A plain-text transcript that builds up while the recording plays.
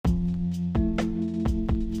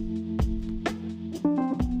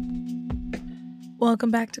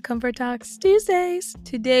Welcome back to Comfort Talks Tuesdays.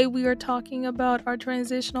 Today we are talking about our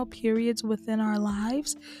transitional periods within our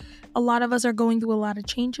lives. A lot of us are going through a lot of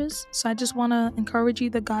changes, so I just want to encourage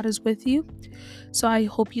you that God is with you. So I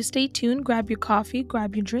hope you stay tuned, grab your coffee,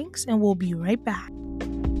 grab your drinks, and we'll be right back.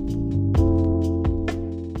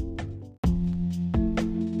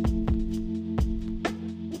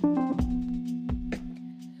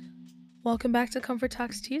 Welcome back to Comfort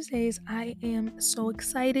Talks Tuesdays. I am so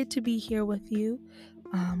excited to be here with you.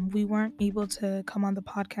 We weren't able to come on the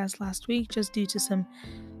podcast last week just due to some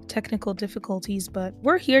technical difficulties, but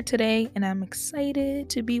we're here today and I'm excited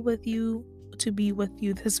to be with you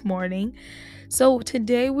this morning. So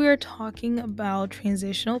today we are talking about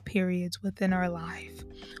transitional periods within our life.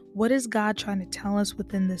 What is God trying to tell us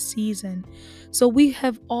within this season? So we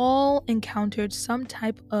have all encountered some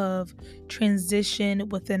type of transition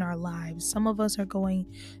within our lives. Some of us are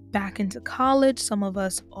going back into college. Some of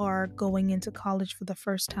us are going into college for the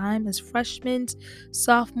first time as freshmen,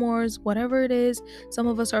 sophomores, whatever it is. Some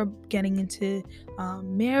of us are getting into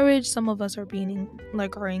marriage. Some of us are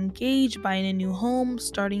are engaged, buying a new home,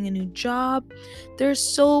 starting a new job.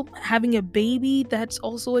 Having a baby, that's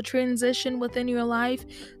also a transition within your life.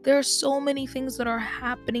 There are so many things that are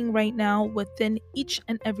happening right now within each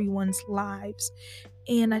and everyone's lives.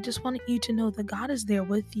 And I just want you to know that God is there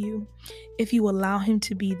with you if you allow Him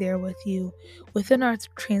to be there with you. Within our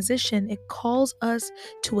transition, it calls us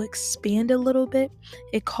to expand a little bit.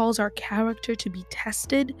 It calls our character to be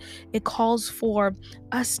tested. It calls for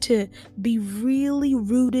us to be really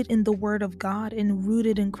rooted in the Word of God and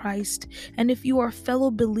rooted in Christ. And if you are a fellow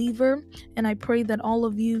believer, and I pray that all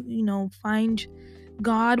of you, find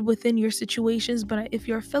God within your situations, but if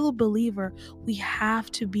you're a fellow believer, we have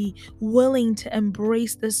to be willing to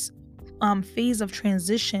embrace this phase of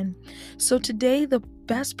transition. So today, the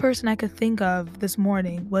best person I could think of this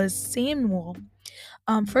morning was Samuel.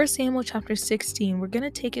 1 Samuel chapter 16. We're gonna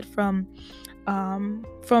take it from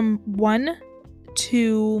 1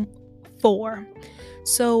 to 4.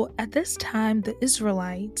 So at this time, the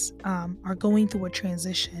Israelites are going through a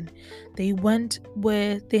transition. They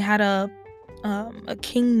had a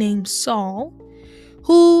king named Saul,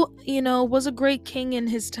 who, was a great king in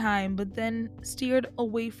his time, but then steered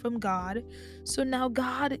away from God. So now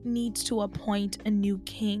God needs to appoint a new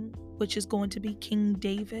king, which is going to be King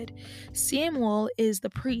David. Samuel is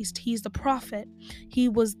the priest. He's the prophet. He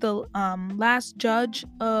was the last judge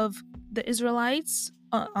of the Israelites.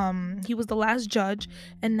 He was the last judge,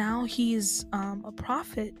 and now he's a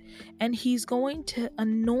prophet, and he's going to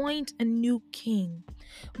anoint a new king.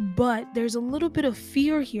 But there's a little bit of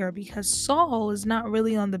fear here because Saul is not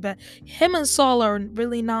really on the best. Him and Saul are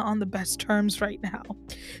really not on the best terms right now.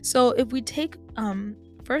 So if we take 1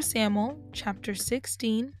 Samuel chapter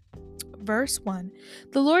 16, verse 1,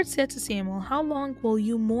 the Lord said to Samuel, "How long will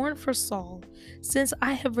you mourn for Saul, since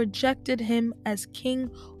I have rejected him as king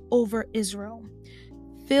over Israel?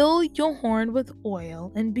 Fill your horn with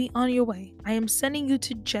oil and be on your way. I am sending you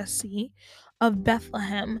to Jesse of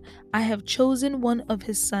Bethlehem. I have chosen one of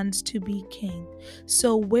his sons to be king."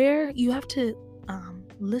 So where you have to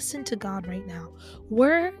listen to God right now.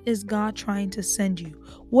 Where is God trying to send you?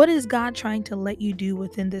 What is God trying to let you do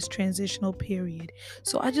within this transitional period?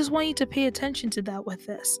 So I just want you to pay attention to that with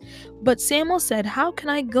this. But Samuel said, "How can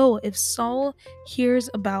I go? If Saul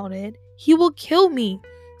hears about it, he will kill me."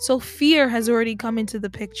 So fear has already come into the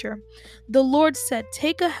picture. The Lord said,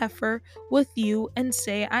 "Take a heifer with you and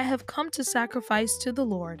say, 'I have come to sacrifice to the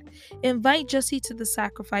Lord.' Invite Jesse to the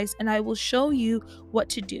sacrifice, and I will show you what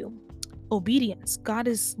to do." Obedience. God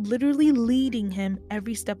is literally leading him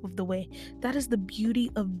every step of the way. That is the beauty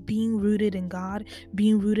of being rooted in God,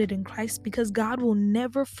 being rooted in Christ, because God will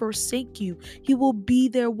never forsake you. He will be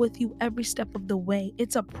there with you every step of the way.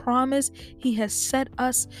 It's a promise He has set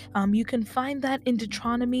us. You can find that in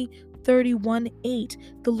Deuteronomy 31:8.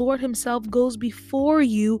 The Lord Himself goes before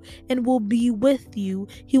you and will be with you.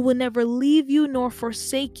 He will never leave you nor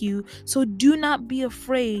forsake you. So do not be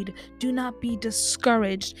afraid. Do not be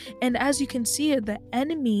discouraged. And as you can see, the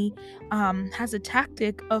enemy has a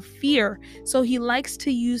tactic of fear. So he likes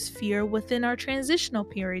to use fear within our transitional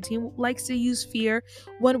periods. He likes to use fear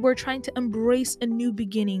when we're trying to embrace a new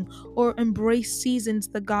beginning or embrace seasons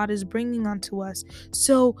that God is bringing onto us.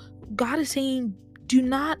 So God is saying, do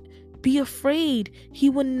not be afraid. He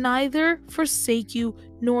will neither forsake you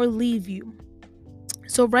nor leave you.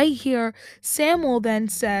 So right here, Samuel then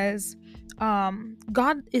says,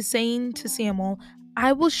 God is saying to Samuel,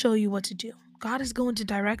 "I will show you what to do." God is going to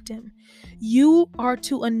direct him. You are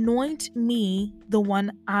to anoint me, the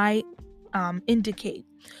one I indicate.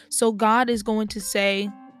 So God is going to say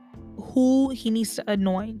who he needs to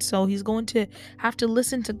anoint. So he's going to have to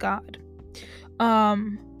listen to God.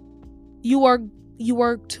 Um, you are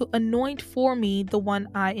to anoint for me the one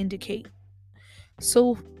I indicate.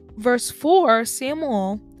 So verse 4,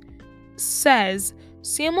 Samuel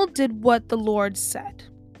did what the Lord said.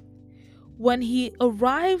 When he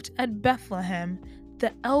arrived at Bethlehem,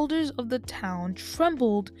 the elders of the town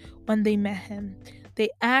trembled when they met him. They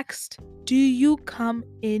asked, "Do you come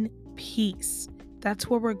in peace?" That's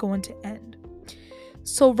where we're going to end.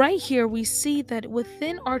 So right here we see that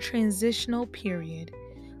within our transitional period,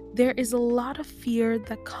 there is a lot of fear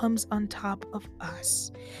that comes on top of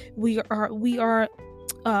us. We are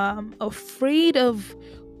afraid of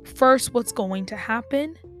first what's going to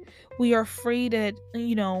happen. We are afraid that,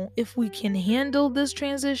 if we can handle this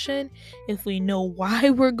transition, if we know why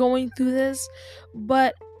we're going through this.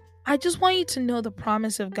 But I just want you to know the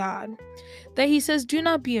promise of God that He says, do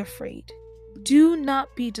not be afraid. Do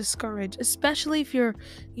not be discouraged, especially if you're,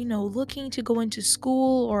 looking to go into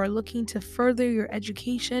school or looking to further your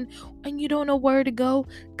education and you don't know where to go.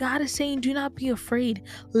 God is saying, do not be afraid.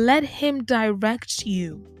 Let Him direct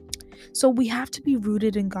you. So we have to be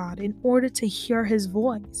rooted in God in order to hear His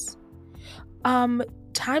voice.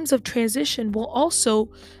 Times of transition will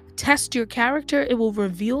also test your character. It will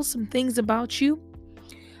reveal some things about you.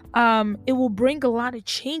 It will bring a lot of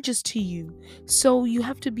changes to you. So you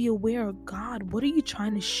have to be aware of, God, what are you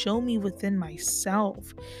trying to show me within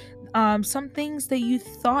myself? Some things that you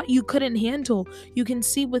thought you couldn't handle, you can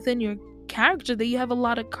see within your character that you have a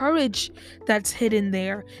lot of courage that's hidden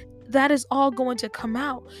there. That is all going to come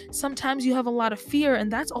out. Sometimes you have a lot of fear, and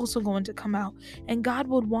that's also going to come out. And God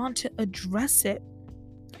would want to address it.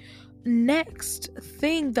 Next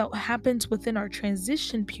thing that happens within our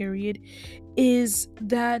transition period is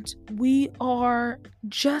that we are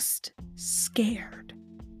just scared.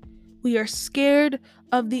 We are scared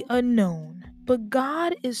of the unknown. But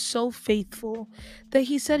God is so faithful that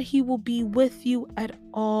He said He will be with you at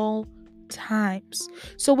all times.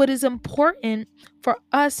 So it is important for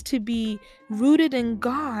us to be rooted in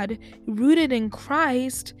God, rooted in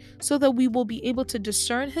Christ, so that we will be able to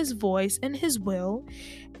discern His voice and His will,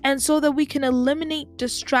 and so that we can eliminate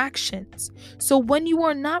distractions. So when you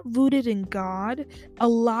are not rooted in God, a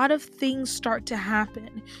lot of things start to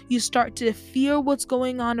happen. You start to fear what's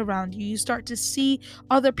going on around you. You start to see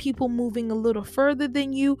other people moving a little further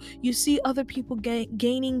than you. You see other people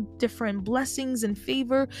gaining different blessings and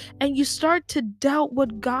favor, and you start to doubt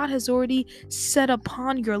what God has already set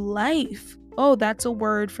upon your life. Oh, that's a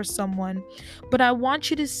word for someone. But I want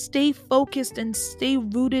you to stay focused and stay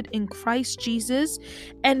rooted in Christ Jesus,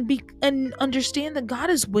 and understand that God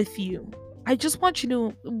is with you. I just want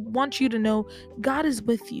you to know God is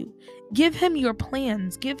with you. Give Him your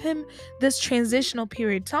plans. Give Him this transitional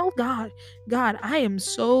period. Tell God, I am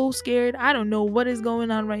so scared. I don't know what is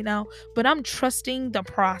going on right now, but I'm trusting the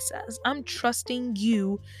process. I'm trusting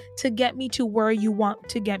you to get me to where you want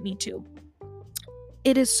to get me to.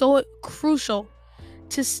 It is so crucial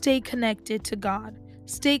to stay connected to God,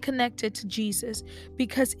 stay connected to Jesus,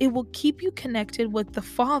 because it will keep you connected with the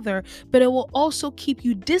Father, but it will also keep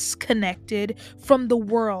you disconnected from the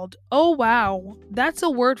world. Oh, wow. That's a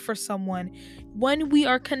word for someone. When we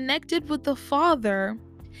are connected with the Father,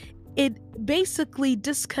 it basically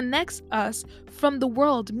disconnects us from the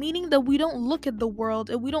world, meaning that we don't look at the world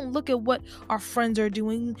and we don't look at what our friends are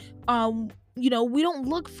doing. We don't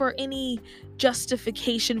look for any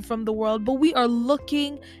justification from the world, but we are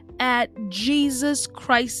looking at Jesus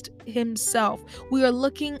Christ Himself. We are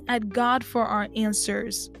looking at God for our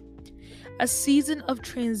answers. A season of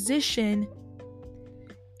transition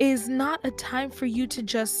is not a time for you to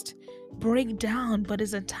just break down, but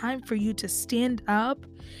is a time for you to stand up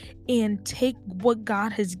and take what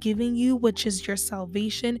God has given you, which is your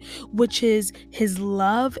salvation, which is His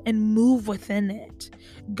love, and move within it.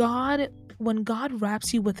 When God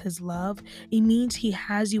wraps you with His love, it means He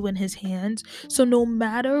has you in His hands. So no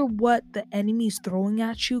matter what the enemy is throwing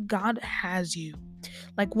at you, God has you.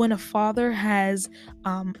 Like when a father has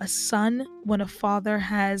a son, when a father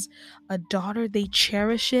has a daughter, they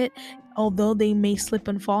cherish it. Although they may slip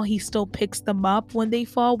and fall, He still picks them up when they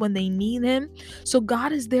fall, when they need Him. So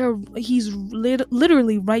God is there. He's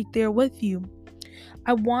literally right there with you.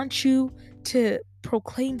 I want you to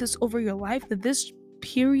proclaim this over your life, that this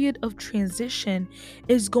period of transition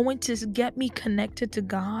is going to get me connected to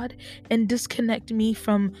God and disconnect me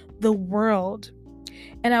from the world.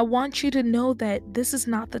 And I want you to know that this is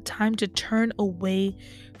not the time to turn away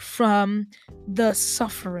from the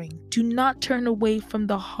suffering. Do not turn away from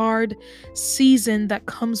the hard season that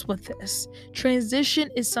comes with this. Transition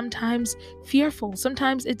is sometimes fearful,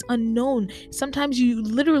 sometimes it's unknown, sometimes you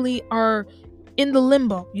literally are in the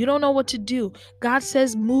limbo. You don't know what to do. God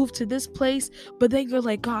says move to this place, but then you're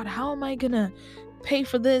like, God, how am I gonna pay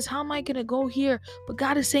for this? How am I gonna go here? But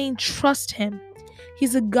God is saying, trust Him.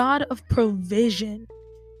 He's a God of provision.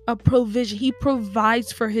 A provision. He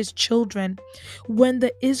provides for His children. When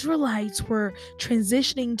the Israelites were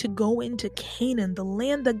transitioning to go into Canaan, the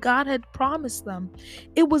land that God had promised them,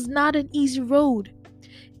 it was not an easy road.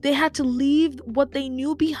 They had to leave what they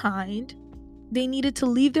knew behind. They needed to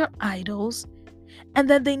leave their idols, and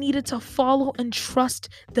then they needed to follow and trust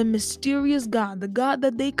the mysterious God, the God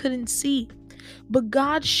that they couldn't see. But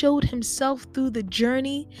God showed Himself through the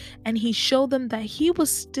journey, and He showed them that He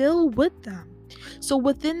was still with them. So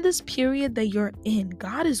within this period that you're in,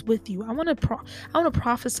 God is with you. I want to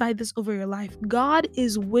prophesy this over your life. God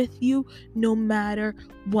is with you no matter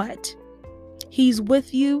what. He's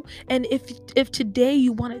with you. And if today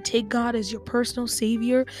you want to take God as your personal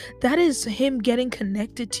savior, that is Him getting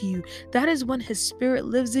connected to you. That is when His Spirit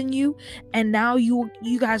lives in you, and now you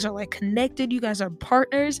guys are like connected. You guys are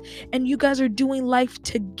partners, and you guys are doing life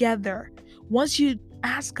together. Once you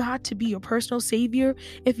ask God to be your personal savior,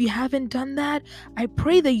 if you haven't done that, I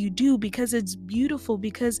pray that you do, because it's beautiful.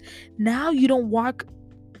 Because now you don't walk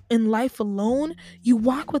in life alone. You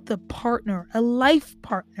walk with a partner, a life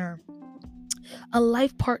partner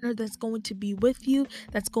that's going to be with you,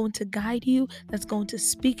 that's going to guide you, that's going to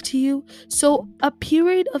speak to you. So a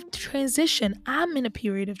period of transition. I'm in a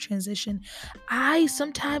period of transition. I'm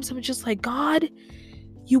just like, God,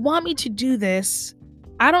 you want me to do this.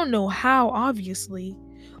 I don't know how, obviously,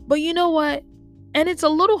 but you know what? And it's a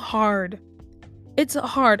little hard.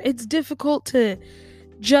 It's difficult to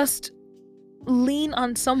just lean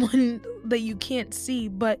on someone that you can't see,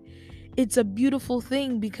 but it's a beautiful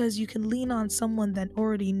thing, because you can lean on someone that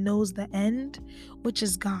already knows the end, which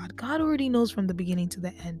is God. God already knows from the beginning to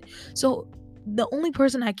the end. So the only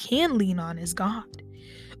person I can lean on is God.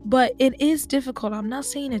 But it is difficult. I'm not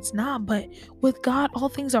saying it's not, but with God, all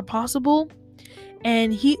things are possible.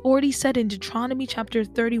 And He already said in Deuteronomy chapter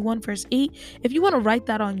 31 verse 8, if you want to write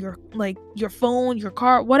that on your phone, your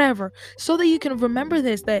car, whatever, so that you can remember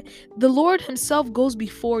this, that the Lord Himself goes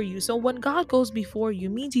before you. So when God goes before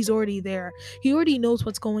you, means He's already there. He already knows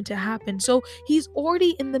what's going to happen. So He's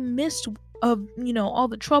already in the midst of all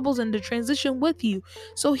the troubles and the transition with you.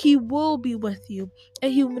 So He will be with you,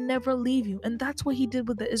 and He will never leave you. And that's what He did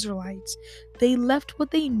with the Israelites. They left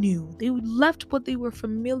what they knew. They left what they were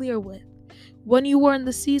familiar with. When you were in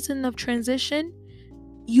the season of transition,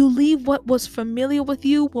 you leave what was familiar with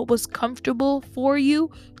you, what was comfortable for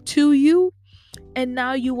you, to you, and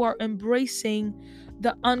now you are embracing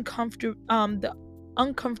the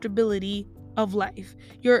uncomfortability of life.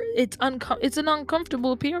 It's an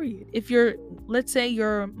uncomfortable period. If let's say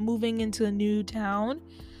you're moving into a new town,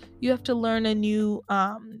 you have to learn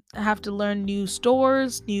new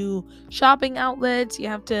stores, new shopping outlets. You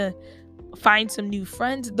have to find some new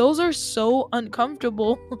friends. Those are so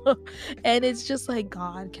uncomfortable. And it's just like,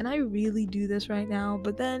 God, can I really do this right now?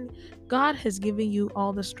 But then God has given you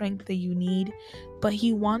all the strength that you need, but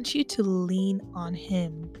He wants you to lean on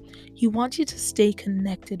Him. He wants you to stay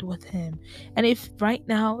connected with Him. And if right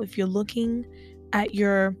now, if you're looking at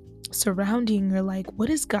your surrounding, you're like, what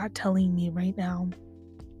is God telling me right now?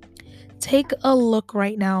 Take a look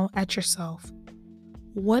right now at yourself.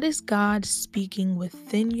 What is God speaking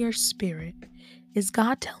within your spirit? Is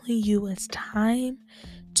God telling you it's time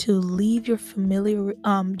to leave your familiar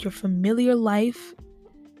life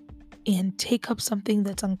and take up something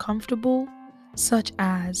that's uncomfortable, such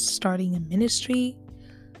as starting a ministry,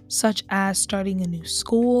 such as starting a new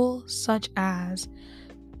school, such as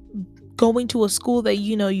going to a school that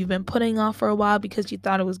you've been putting off for a while because you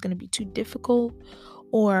thought it was going to be too difficult,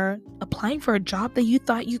 or applying for a job that you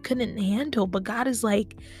thought you couldn't handle, but God is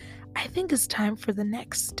like, I think it's time for the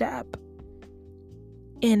next step.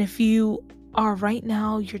 And if you are right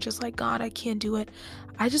now, you're just like, God, I can't do it,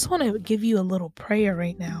 I just want to give you a little prayer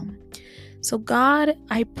right now. So God,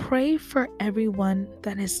 I pray for everyone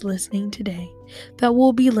that is listening today, that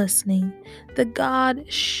will be listening, that God,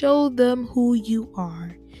 show them who you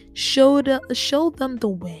are. Show them the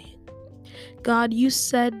way. God, you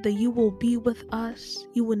said that you will be with us.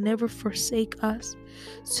 You will never forsake us.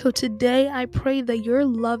 So today I pray that your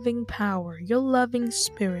loving power, your loving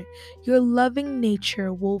spirit, your loving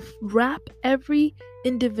nature will wrap every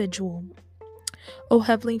individual Oh,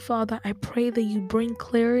 Heavenly Father, I pray that you bring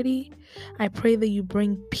clarity. I pray that you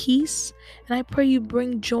bring peace. And I pray you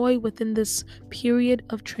bring joy within this period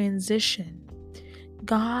of transition.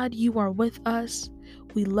 God, you are with us.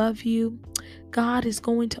 We love you. God is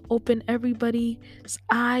going to open everybody's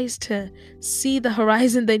eyes to see the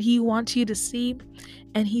horizon that He wants you to see,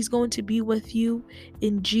 and He's going to be with you.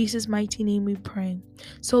 In Jesus' mighty name we pray.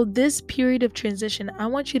 So this period of transition, I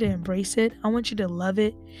want you to embrace it. I want you to love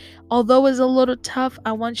it. Although it's a little tough,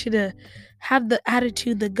 I want you to have the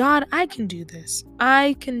attitude that, God, I can do this.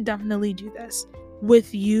 I can definitely do this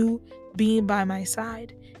with you being by my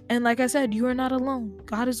side. And like I said, you are not alone.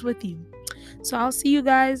 God is with you. So I'll see you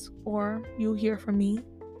guys, or you'll hear from me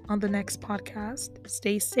on the next podcast.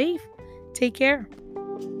 Stay safe. Take care.